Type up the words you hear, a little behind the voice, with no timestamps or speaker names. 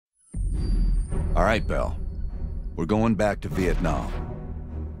All right, Bell. We're going back to Vietnam.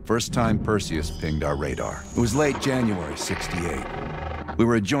 First time Perseus pinged our radar. It was late January '68. We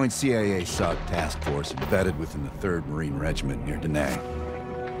were a joint CIA-SOG task force embedded within the 3rd Marine Regiment near Da Nang.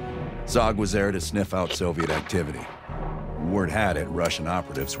 SOG was there to sniff out Soviet activity. Word had it, Russian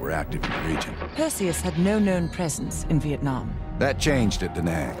operatives were active in the region. Perseus had no known presence in Vietnam. That changed at Da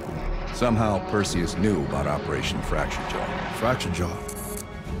Nang. Somehow, Perseus knew about Operation Fracture Jaw. Fracture Jaw?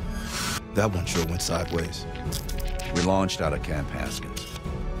 That one sure went sideways. We launched out of Camp Haskins.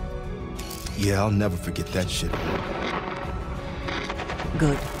 Yeah, I'll never forget that shit.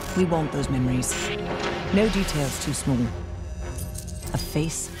 Good. We want those memories. No details too small. A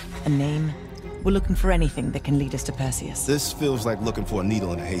face, a name. We're looking for anything that can lead us to Perseus. This feels like looking for a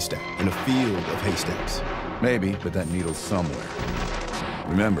needle in a haystack, in a field of haystacks. Maybe, but that needle's somewhere.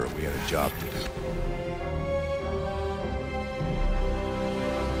 Remember, we had a job to do.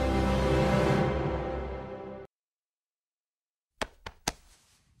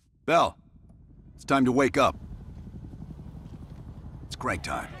 Bell, it's time to wake up. It's crank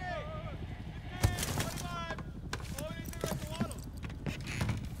time.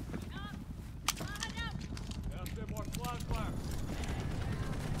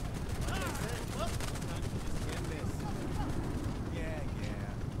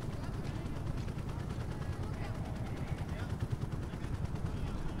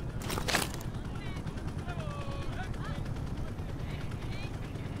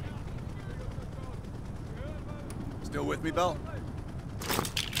 Still with me, Bell?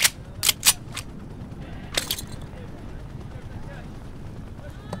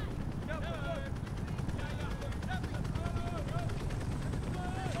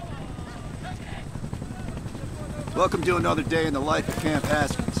 Welcome to another day in the life of Camp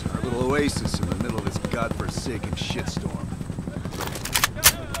Haskins, our little oasis in the middle of this godforsaken shitstorm.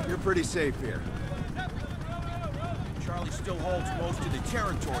 You're pretty safe here. Charlie still holds most of the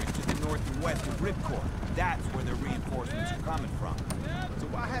territories to the north and west of Ripcord. That's where the reinforcements are coming from. So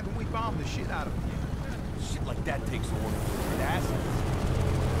why haven't we bombed the shit out of them yet? Shit like that takes orders from the assets.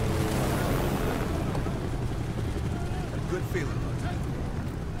 A good feeling, Lieutenant.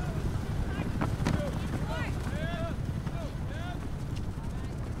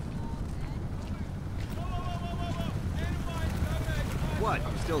 What,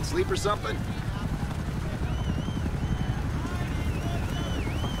 you still asleep or something?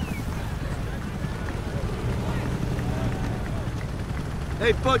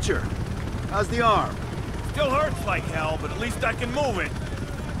 Hey, Butcher. How's the arm? Still hurts like hell, but at least I can move it.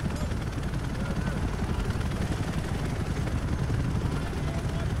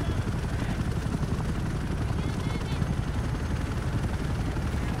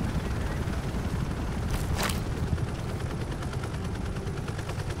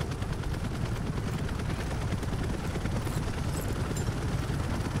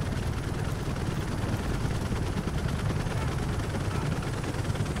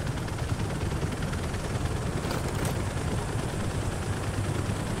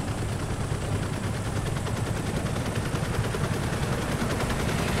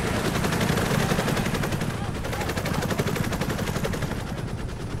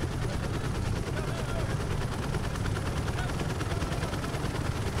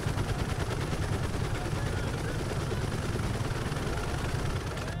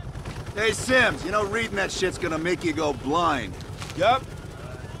 Hey, Sims, you know reading that shit's gonna make you go blind. Yup.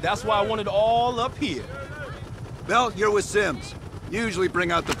 That's why I want it all up here. Bell, you're with Sims. You usually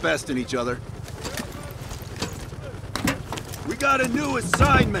bring out the best in each other. We got a new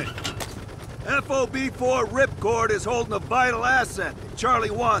assignment. FOB-4 Ripcord is holding a vital asset that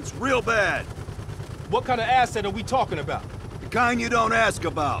Charlie wants real bad. What kind of asset are we talking about? The kind you don't ask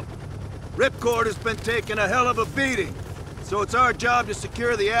about. Ripcord has been taking a hell of a beating. So it's our job to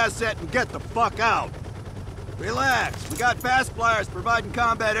secure the asset and get the fuck out. Relax, we got fast flyers providing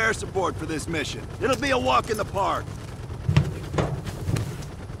combat air support for this mission. It'll be a walk in the park.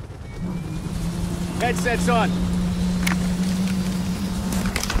 Headsets on.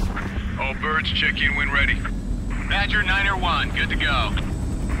 All birds, check-in when ready. Badger 9-1, good to go.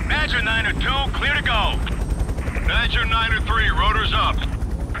 Badger 9-2, clear to go. Badger 9-3, rotors up.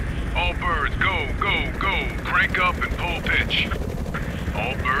 All birds, go, go, go. Crank up and pull pitch.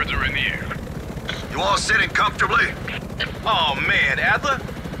 All birds are in the air. You all sitting comfortably? Oh man, Adler.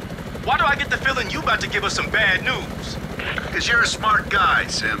 Why do I get the feeling you about to give us some bad news? Because you're a smart guy,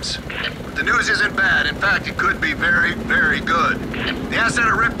 Sims. But the news isn't bad. In fact, it could be very, very good. The asset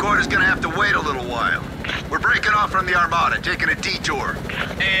of Ripcord is gonna have to wait a little while. We're breaking off from the Armada, taking a detour.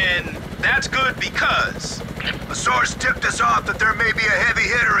 And that's good because... A source tipped us off that there may be a heavy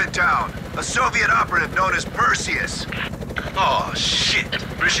hitter in town. A Soviet operative known as Perseus. Oh, shit.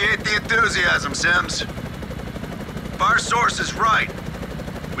 Appreciate the enthusiasm, Sims. If our source is right,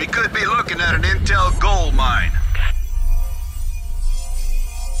 we could be looking at an intel gold mine.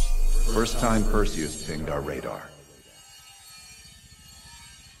 First time Perseus pinged our radar.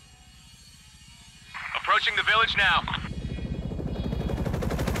 Approaching the village now.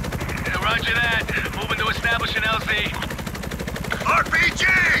 Roger that. Moving to establish an LZ. RPG!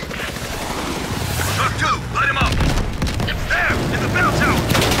 Hook 2, light him up! There, in the bell tower!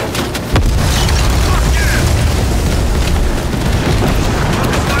 Fuck yeah!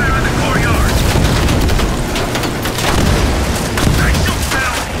 Focus fire in the courtyard! Nice shoot,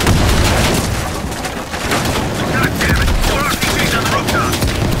 Sal! God damn it! More RPGs on the rooftop!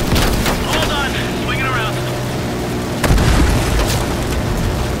 Hold on. Swinging around.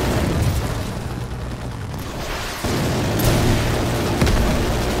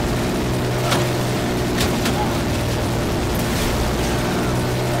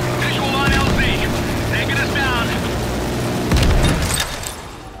 Visual on LZ. Taking us down.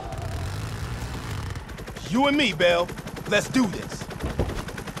 You and me, Bell. Let's do this.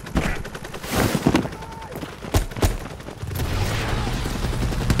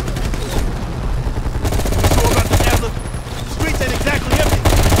 Sure about this, Adler? The streets ain't exactly empty.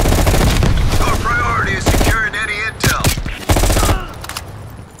 Our priority is securing any intel.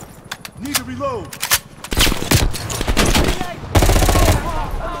 Need to reload.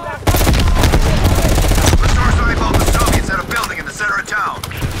 The source eyeballed the Soviets at a building in the center of town.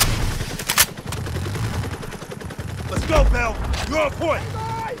 Let's go, Bell. You're on point.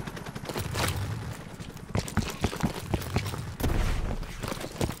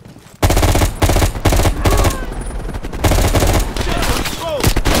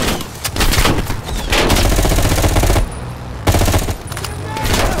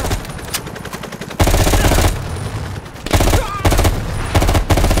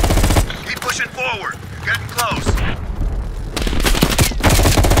 Keep pushing forward. Getting close.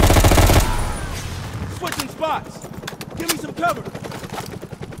 Switching spots. Give me some cover.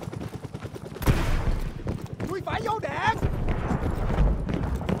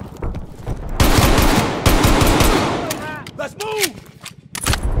 Let's move!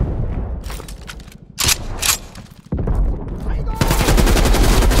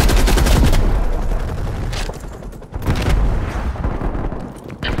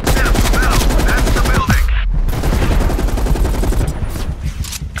 That's the building.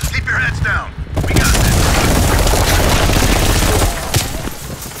 Keep your heads down. We got this.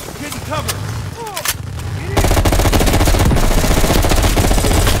 Getting cover.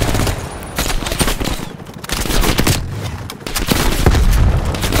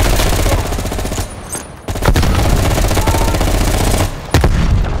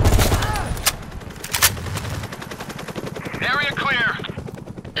 Area clear.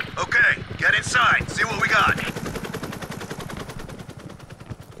 Okay, get inside. See what we got.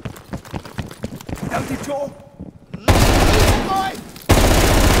 Empty door.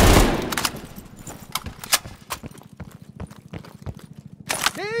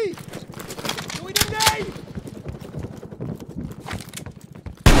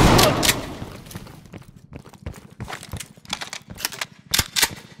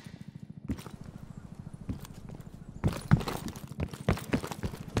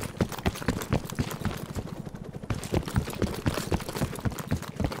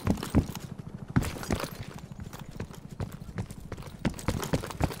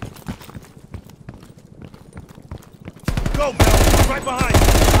 Go, Mel. Right behind you.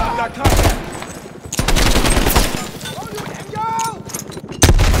 We got contact.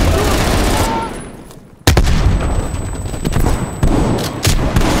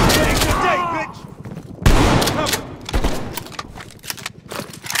 Today's your day, bitch. Cover.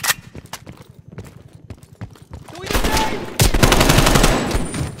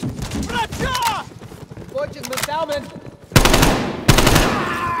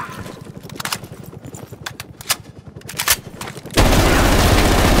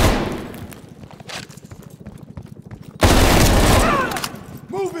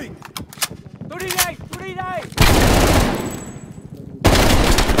 Moving.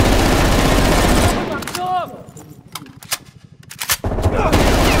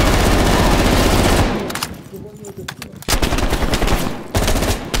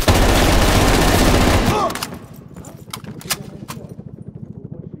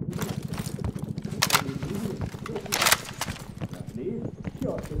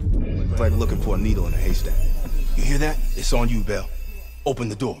 Looks like looking for a needle in a haystack. You hear that? It's on you, Bell. Open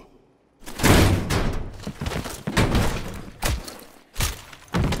the door.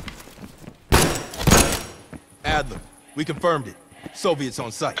 Adler, we confirmed it. Soviets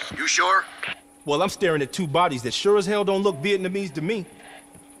on site. You sure? Well, I'm staring at two bodies that sure as hell don't look Vietnamese to me.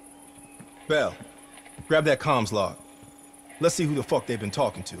 Bell, grab that comms log. Let's see who the fuck they've been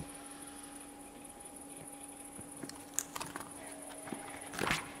talking to.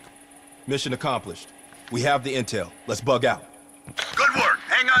 Mission accomplished. We have the intel. Let's bug out. Good work.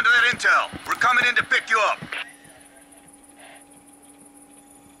 Hang on to that intel. We're coming in to pick you up.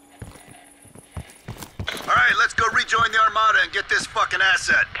 All right, let's go rejoin the Armada and get this fucking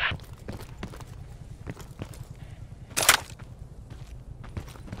asset.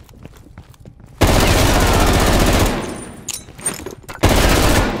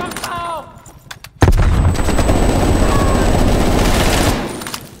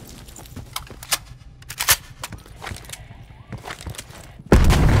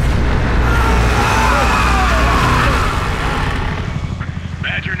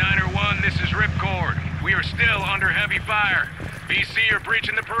 BC are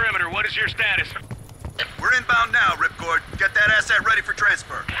breaching the perimeter. What is your status? We're inbound now, Ripcord. Get that asset ready for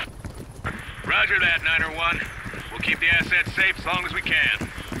transfer. Roger that, 901. We'll keep the asset safe as long as we can.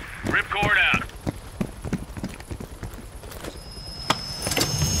 Ripcord out.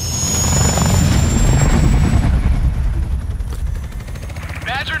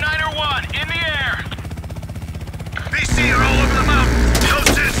 Badger 901, in the air! BC are all over the mountain. No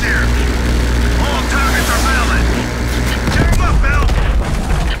sense here. All targets are valid. Tear them up, Bell!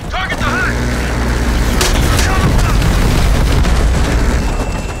 Target the hut! Shut them up!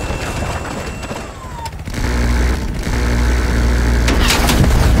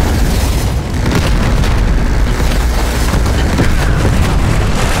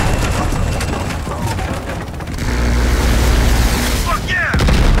 Fuck yeah!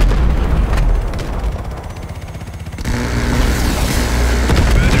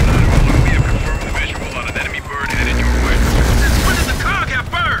 Badger 901, we have confirmed the visual on an enemy bird headed your way. Since when did the cog have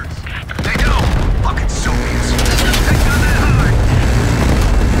birds? They don't. Fucking Soviets. Take down that hut.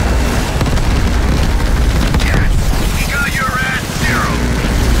 Yes! We got your at 0.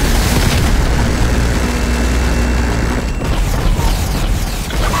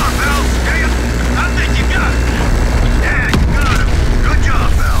 Come on, Bell. Hey, I think you got it. Yeah, you got him. Good job,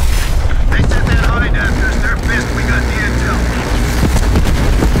 Bell. They sent that hide after us. They're pissed we got the intel.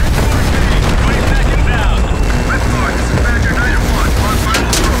 20 seconds out. Ripcord, this is Badger 901. On final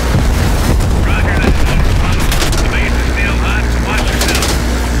approach. Roger that. The base is still hot, so watch yourself.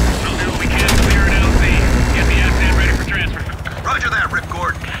 We'll do what we can to clear an LZ. Get the asset ready for transfer. Roger that,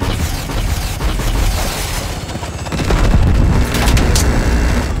 Ripcord.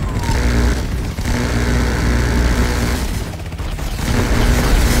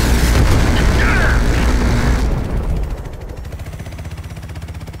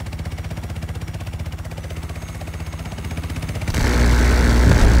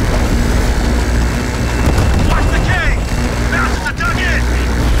 Watch the cave! Mountains are dug in!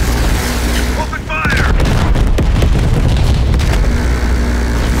 Open fire!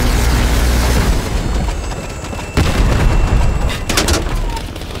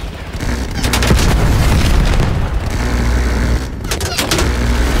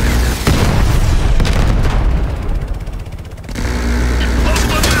 Close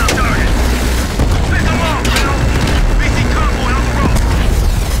one down, target! Pick them off, Bill! BC convoy on the road!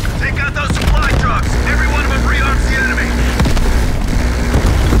 Take out those supply trucks! Every one of them rearms the enemy!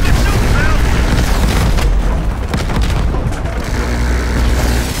 Good shooting, Bill!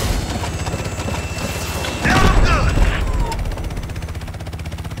 Nailed them good!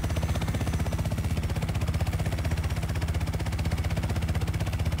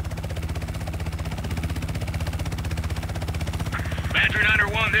 Badger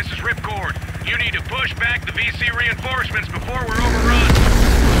 901, this is Ripcord. You need to push back the VC reinforcements before we're overrun.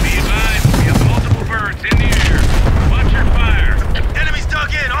 Be advised, we have multiple birds in the air. Watch your fire. Enemies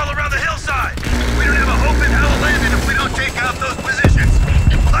dug in all around the hillside! We don't have a hope in hell of landing if we don't take out those positions!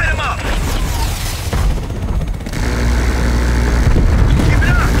 Light them up! Keep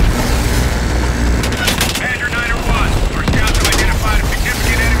it up! Badger 901, our scouts have identified a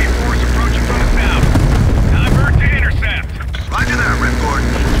significant enemy force approaching from the south. Divert to intercept. Roger that, Ripcord.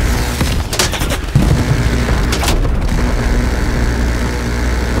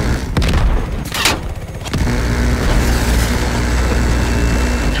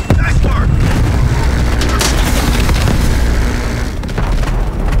 Nice work!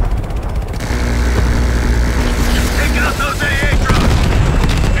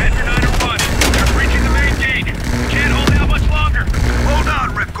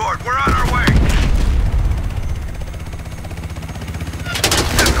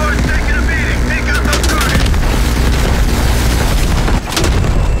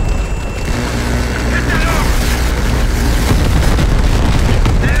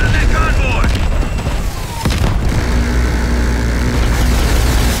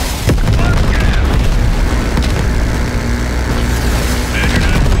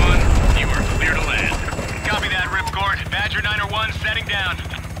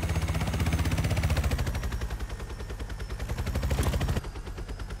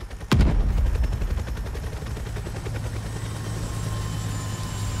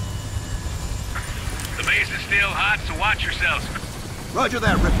 spots, so watch yourselves. Roger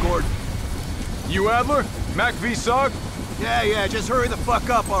that, Ripcord. You Adler? Mac V SOG? Yeah, just hurry the fuck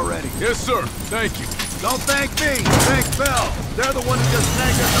up already. Yes, sir. Thank you. Don't thank me, thank Bell. They're the one who just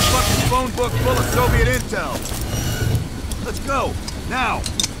snagged us a fucking phone book full of Soviet intel. Let's go, now.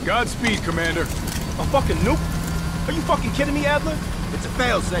 Godspeed, Commander. A fucking nuke? Are you fucking kidding me, Adler? It's a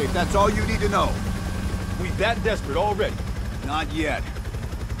failsafe, that's all you need to know. We that desperate already. Not yet.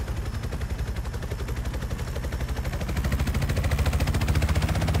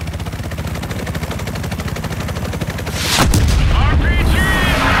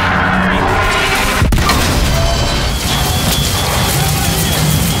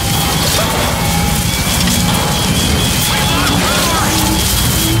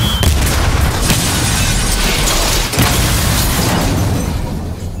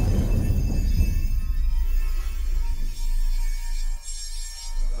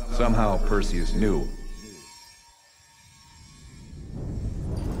 Somehow Perseus knew.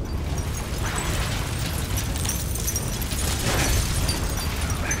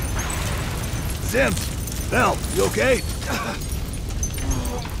 Sims! Bell, you okay?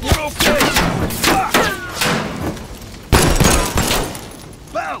 We're okay!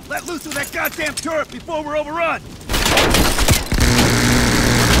 Bell, let loose of that goddamn turret before we're overrun!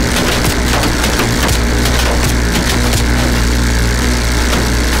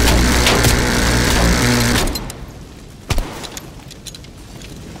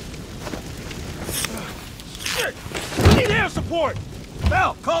 We need air support!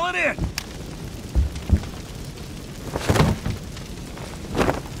 Bell, call it in!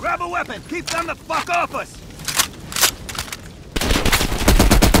 Grab a weapon! Keep them the fuck off us!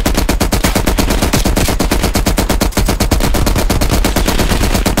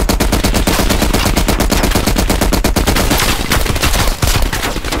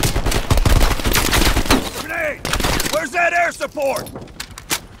 Grenade! Where's that air support?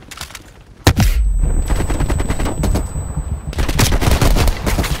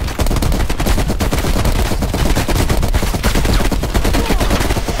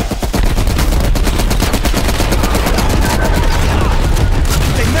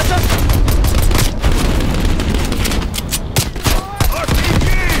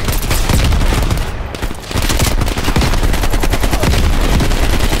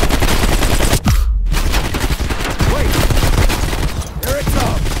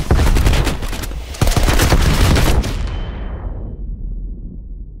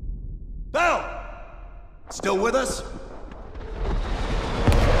 Still with us?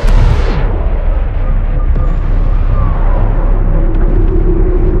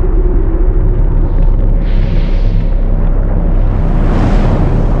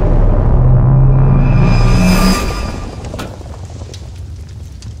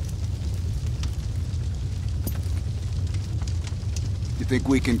 You think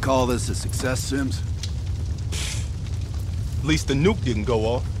we can call this a success, Sims? At least the nuke didn't go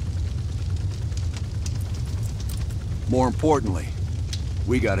off. More importantly,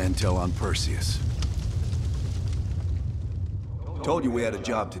 we got intel on Perseus. Told you we had a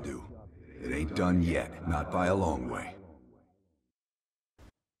job to do. It ain't done yet, not by a long way.